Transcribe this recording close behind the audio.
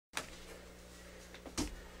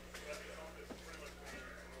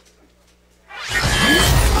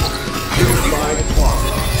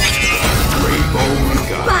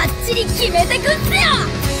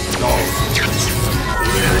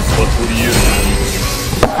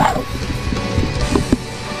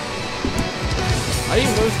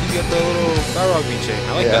you get the little Skyrock V-chain.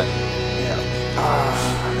 I like that. Yeah.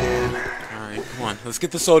 Ah, man. All right, come on. Let's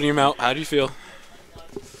get the sodium out. How do you feel?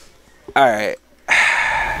 All right.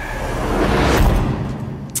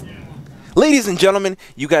 Ladies and gentlemen,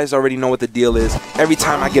 you guys already know what the deal is. Every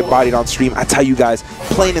time I get bodied on stream, I tell you guys,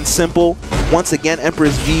 plain and simple. Once again,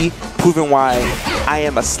 Empress V, proving why I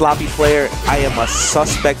am a sloppy player. I am a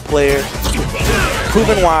suspect player.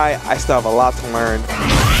 Proving why I still have a lot to learn.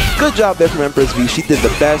 Good job there from Empress V. She did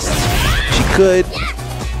the best she could.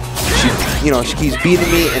 She keeps beating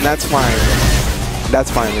me, and that's fine.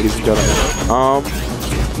 That's fine, ladies and gentlemen.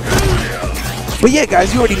 But yeah,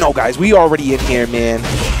 guys, you already know, guys. We already in here, man.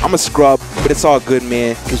 I'm a scrub, but it's all good,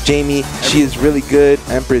 man. Because Jamie, she is really good.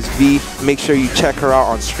 Empress V, make sure you check her out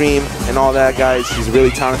on stream and all that, guys. She's a really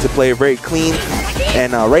talented player, very clean.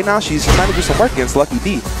 And right now, she's trying to do some work against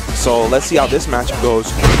LuckyD. So let's see how this matchup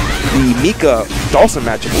goes. The Mika Dawson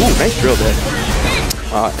matchup. Ooh, nice drill there.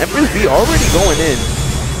 Empress V already going in,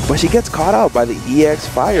 but she gets caught out by the EX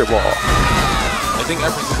Fireball. I think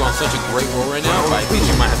Empress is on such a great roll right now, but I think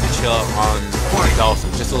she might have to chill out on Dawson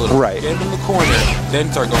just a little. Right. Get him in the corner,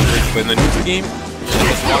 then start going crazy. But in the neutral game,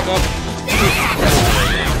 just walk up.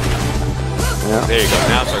 Yeah. There you go.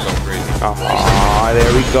 Now start going crazy.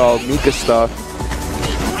 There we go. Mika stuff.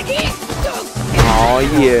 Oh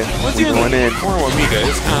yeah. Once you're in the corner with Mika,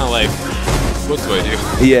 it's kind of like, what do I do?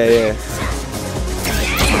 Yeah.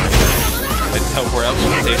 Let's teleport out.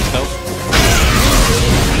 Save yourself.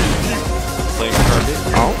 Playing carpet.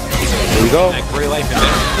 Oh, there we go. That gray life in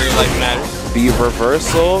there. Gray life matters. The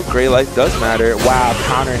reversal, gray life does matter. Wow,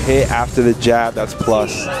 counter hit after the jab, that's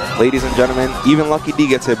plus. Ladies and gentlemen, even LuckyD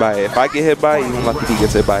gets hit by it. If I get hit by it, even LuckyD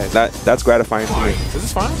gets hit by it. That's gratifying to me. Is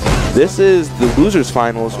this finals? This is the losers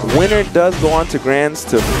finals. Winner does go on to grands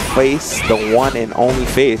to face the one and only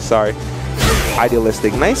face. Sorry,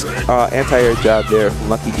 Idealistic. Nice anti-air jab there from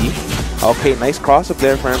LuckyD. Okay, nice cross up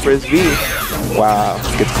there for Empress V. Wow,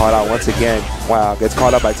 gets caught out once again. Wow, gets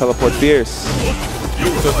caught out by Teleport Fierce.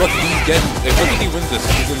 So if LuckyD wins this,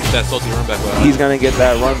 he's going to get that salty run back. He's going to get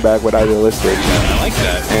that run back with Idealistic. I like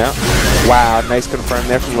that. Yeah. Wow, nice confirm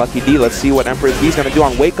there from LuckyD. Let's see what Empress V is going to do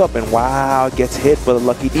on Wake Up. And wow, gets hit, but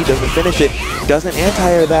LuckyD doesn't finish it. Doesn't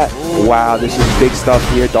anti-air that. Wow, this is big stuff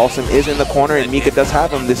here. Dawson is in the corner, and Mika does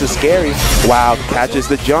have him. This is scary. Wow, catches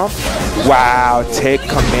the jump. Wow, tick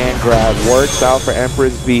command grab. Works out for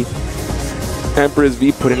Empress V. Empress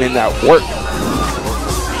V putting in that work.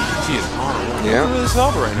 She is on. Yeah.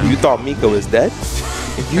 Right now. You thought Mika was dead?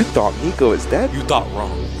 You thought Mika was dead? You thought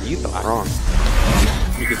wrong. You thought wrong.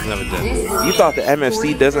 Mika's never dead. You thought the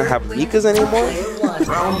MFC doesn't have Mikas anymore?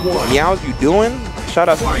 Meows, you doing? Shout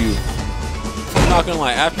out to you. I'm not gonna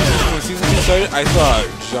lie. After when season 2 started, I saw a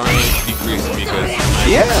giant decrease in Mika's.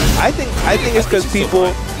 Yeah, I think it's because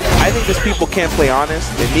people. I think because people can't play honest,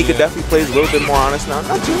 and Mika definitely plays a little bit more honest now.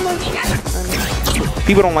 Not too much.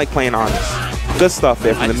 People don't like playing honest. Good stuff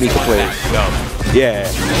there from the Mika players. Yeah,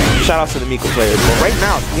 shout out to the Mika players. But right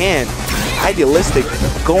now, again, Idealistic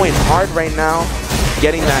going hard right now,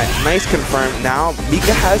 getting that nice confirm. Now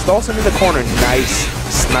Mika has Dawson in the corner. Nice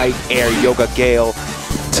snipe air yoga gale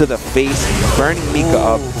to the face, burning Mika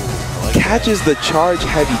up. Catches the charge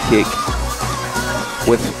heavy kick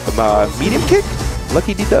with medium kick.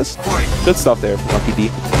 LuckyD does. Good stuff there from LuckyD.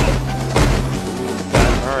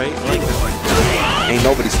 Alright, I like this one. Ain't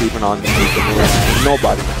nobody sleeping on Mika, man. Ain't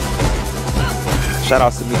nobody. Shout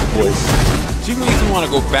outs to Mika boys. She makes me want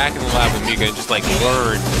to go back in the lab with Mika and just like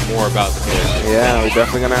learn more about the character. Yeah, we're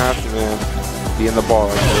definitely gonna have to, man. Be in the ball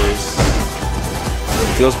like this.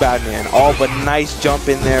 Feels bad, man. Oh, but nice jump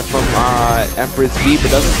in there from Empress V,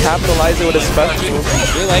 but doesn't capitalize it with a special.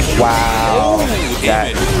 Wow.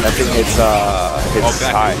 That thing hits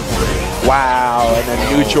high. Wow, and a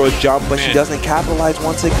neutral jump, but she doesn't capitalize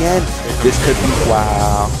once again. This could be,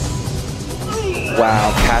 wow.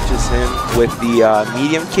 Wow, catches him with the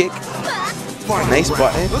medium kick. Nice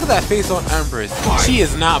button. Look at that face on Empress. She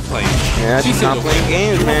is not playing. Yeah, she's not playing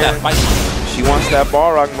games, man. She wants that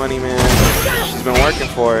Balrog money, man. She's been working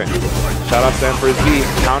for it. Shout out to Empress V.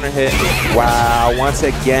 Counter hit. Wow, once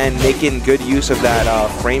again, making good use of that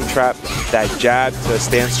frame trap, that jab to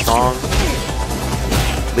stand strong.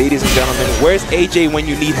 Ladies and gentlemen, where's AJ when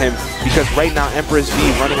you need him? Because right now, Empress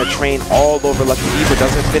V running a train all over LuckyD, but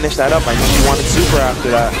doesn't finish that up. I know she wanted super after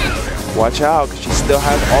that. Watch out, because she still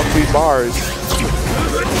has all 3 bars.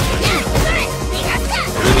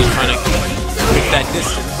 Really trying to keep that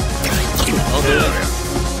distance. Oh, there.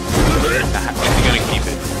 They're gonna keep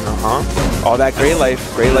it. All that gray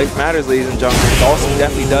life matters, ladies and gentlemen. Dawson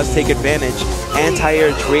definitely does take advantage.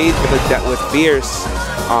 anti-air trade with Fierce.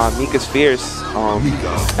 Mika's Fierce.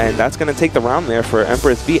 And that's going to take the round there for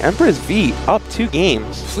Empress V. Empress V up 2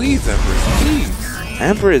 games. Please, Empress, please.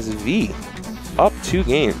 Empress V up 2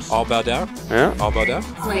 games. All bow down? Yeah. All bow down?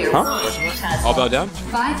 Huh? All bow down?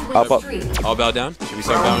 All bow down? Should we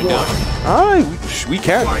start bowing down?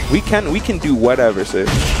 We can do whatever, sis.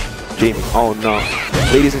 Jamie. Oh no.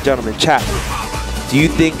 Ladies and gentlemen, chat. Do you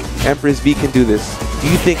think Empress V can do this? Do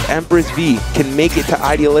you think Empress V can make it to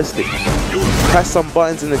Idealistic? Press some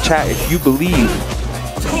buttons in the chat if you believe.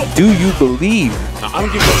 Do you believe? No, I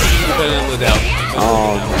don't give a benefit of the doubt.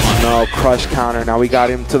 Oh no, crush counter. Now we got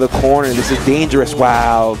him to the corner. This is dangerous.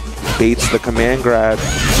 Wow. Baits the command grab.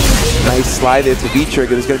 Nice slide there to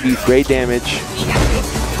V-trigger. There's going to be great damage.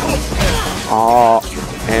 Oh,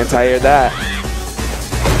 anti-air that.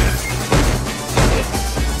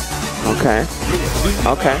 Okay.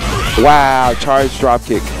 Okay. Wow, charge drop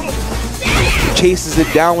kick. Chases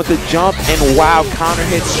it down with the jump, and wow, counter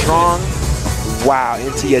hit strong. Wow,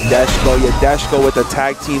 into Yadeshko. Yadeshko with the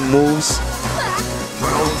tag team moves.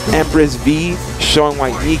 Empress V showing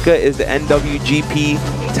why Mika is the NWGP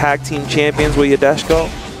tag team champions with Yadeshko.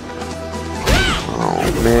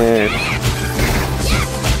 Oh man.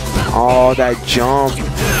 Oh, that jump.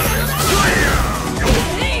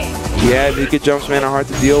 Yeah, Mika jumps, man, are hard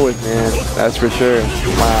to deal with, man. That's for sure.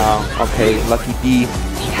 Wow. Okay, LuckyD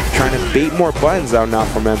trying to bait more buttons out now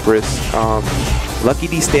from Empress.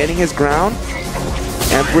 LuckyD standing his ground.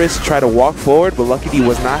 Empress tried to walk forward, but LuckyD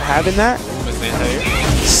was not having that.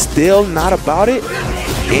 Still not about it.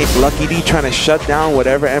 And LuckyD trying to shut down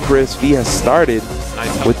whatever Empress V has started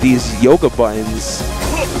with these yoga buttons.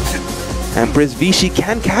 Empress V, she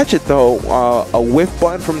can catch it though. A whiff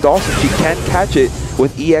button from Dawson, she can catch it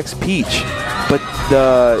with EX Peach. But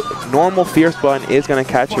the normal Fierce button is going to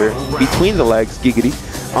catch her between the legs, giggity.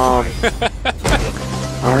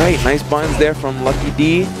 Alright, nice buttons there from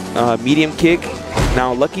LuckyD. Medium kick.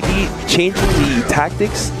 Now LuckyD changing the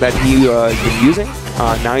tactics that he been using.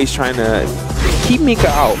 Now he's trying to keep Mika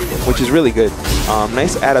out, which is really good.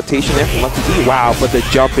 Nice adaptation there from LuckyD. Wow, but the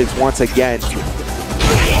jump is once again.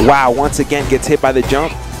 Wow, once again gets hit by the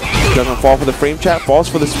jump. Doesn't fall for the frame trap, falls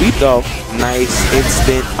for the sweep though. Nice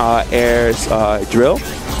instant airs drill.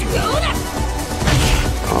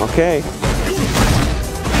 Okay.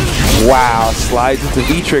 Wow, slides into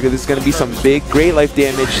V-trigger. This is going to be some big great life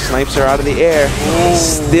damage. Snipes her out of the air.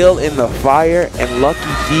 Still in the fire, and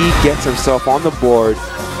LuckyD gets himself on the board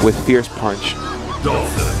with Fierce Punch.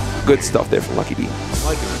 Good stuff there from LuckyD. I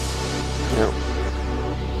like it. Yeah.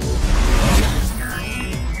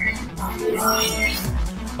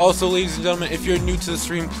 Also, ladies and gentlemen, if you're new to the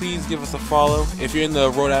stream, please give us a follow. If you're in the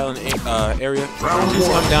Rhode Island area, please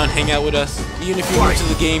come down, hang out with us. Even if you're new to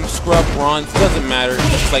the game, scrub, bronze, doesn't matter. It's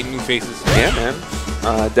just like new faces. Yeah, man.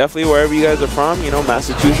 Definitely wherever you guys are from, you know,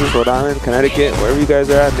 Massachusetts, Rhode Island, Connecticut, wherever you guys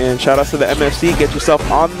are at, man. Shout out to the MFC. Get yourself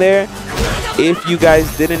on there. If you guys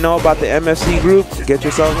didn't know about the MFC group, get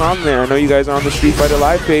yourself on there. I know you guys are on the Street Fighter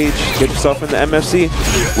Live page. Get yourself in the MFC,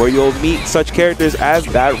 where you'll meet such characters as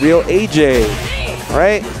That Real AJ.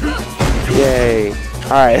 Right? Yay.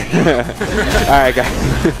 Alright. Alright, guys.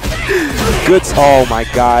 Good. Oh my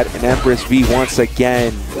god. And Empress V once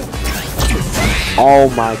again. Oh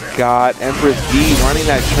my god. Empress V running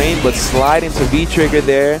that train, but sliding to V-trigger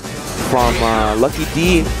there from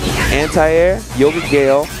LuckyD. Anti-air. Yoga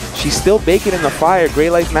Gale. She's still baking in the fire.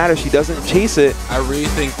 Great Life Matters. She doesn't chase it. I really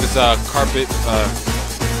think this carpet...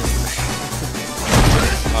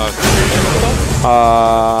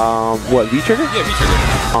 what, V-trigger? Yeah, V-trigger.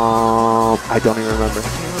 I don't even remember.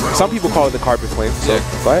 Some people call it the carpet flame, so,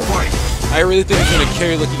 yeah. But I really think it's going to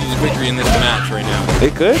carry LuckyD's victory in this match right now.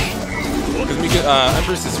 It could. Because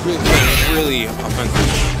Empress is really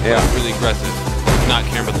offensive. Yeah. Really aggressive. Not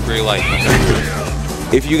caring about the gray light.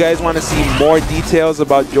 If you guys want to see more details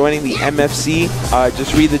about joining the MFC,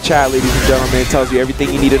 just read the chat, ladies and gentlemen. It tells you everything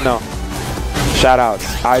you need to know. Shout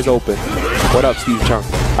outs. Eyes open. What up, Steve Chunk?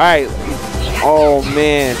 Alright. Oh,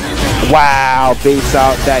 man. Wow. Baits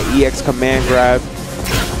out that EX command grab.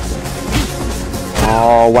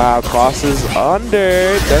 Oh, wow. Crosses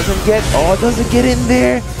under. Doesn't get in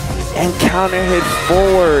there. And counter hit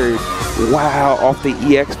forward. Wow. Off the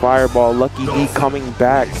EX fireball. LuckyD coming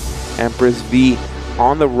back. Empress V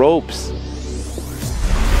on the ropes.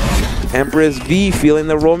 Empress V feeling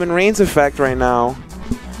the Roman Reigns effect right now.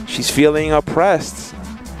 She's feeling oppressed.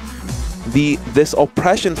 This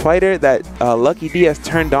oppression fighter that LuckyD has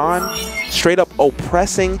turned on, straight up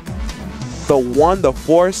oppressing the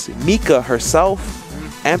force, Mika herself.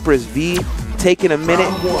 Empress V taking a minute,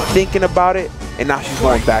 thinking about it, and now she's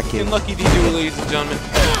going back in. Can LuckyD do it, ladies and gentlemen?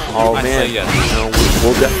 Oh, I man. say yes.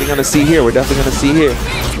 We're definitely going to see here. We're definitely going to see here.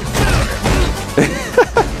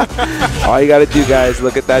 All you got to do, guys,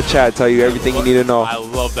 look at that chat. Tell you everything you need to know. I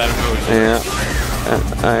love that emoji. Yeah.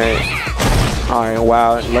 All right. All right,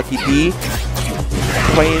 wow. LuckyD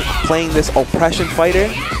playing this oppression fighter,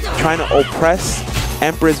 trying to oppress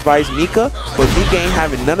Empress Vice Mika, but Mika ain't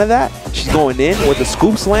having none of that. She's going in with a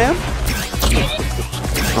scoop slam.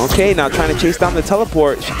 Okay, now trying to chase down the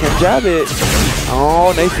teleport. She can jab it.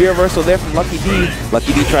 Oh, nice V reversal there from LuckyD.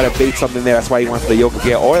 LuckyD tried to bait something there. That's why he went for the yoke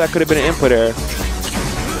again. Or that could have been an input error.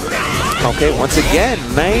 Okay, once again,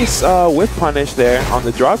 nice whip punish there on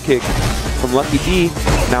the drop kick from LuckyD.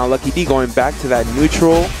 Now LuckyD going back to that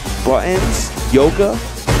neutral buttons, yoga.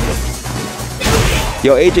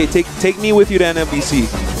 Yo, AJ, take me with you to NMBC.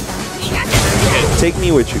 Take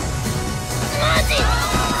me with you.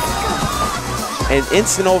 And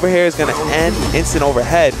instant overhead is going to end, instant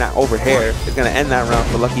overhead, not overhair, is going to end that round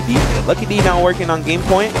for LuckyD. LuckyD now working on game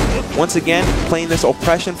point. Once again, playing this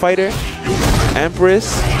oppression fighter.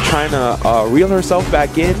 Empress trying to reel herself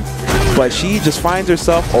back in, but she just finds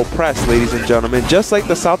herself oppressed, ladies and gentlemen. Just like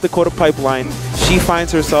the South Dakota pipeline, she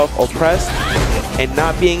finds herself oppressed and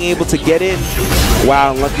not being able to get in.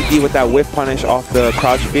 Wow, LuckyD with that whiff punish off the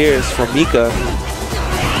crouch fears from Mika.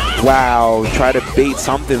 Wow, try to bait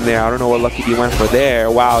something there. I don't know what LuckyD went for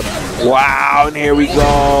there. Wow, wow, and here we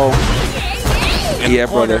go. Yeah,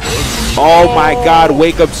 brother. Oh my God,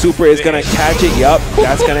 wake up super is gonna catch it. Yup,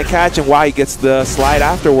 that's gonna catch him. Wow, he gets the slide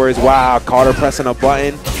afterwards. Wow, caught her pressing a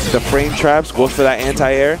button. The frame traps goes for that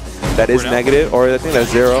anti-air. That is negative, or I think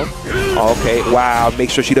that's 0. Okay, wow, make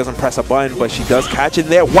sure she doesn't press a button, but she does catch it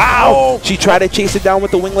there. Wow, she tried to chase it down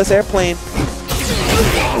with the wingless airplane.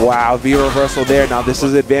 Wow, V reversal there. Now this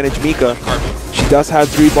is advantage Mika. She does have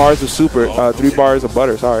 3 bars of super, 3 bars of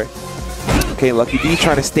butter, sorry. Okay, LuckyD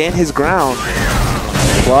trying to stand his ground.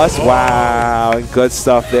 Plus, wow, good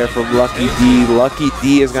stuff there from LuckyD.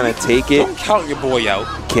 LuckyD is going to take it. Don't count your boy out.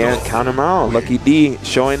 Can't count him out. LuckyD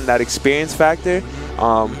showing that experience factor.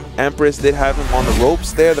 Empress did have him on the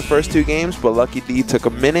ropes there the first 2 games, but LuckyD took a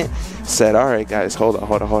minute, said, all right, guys, hold up.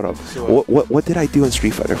 What did I do in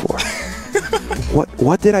Street Fighter 4?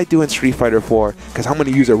 What did I do in Street Fighter 4? Because I'm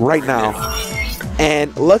going to use it right now.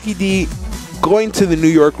 And LuckyD going to the New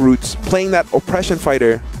York roots, playing that Oppression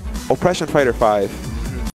Fighter 5.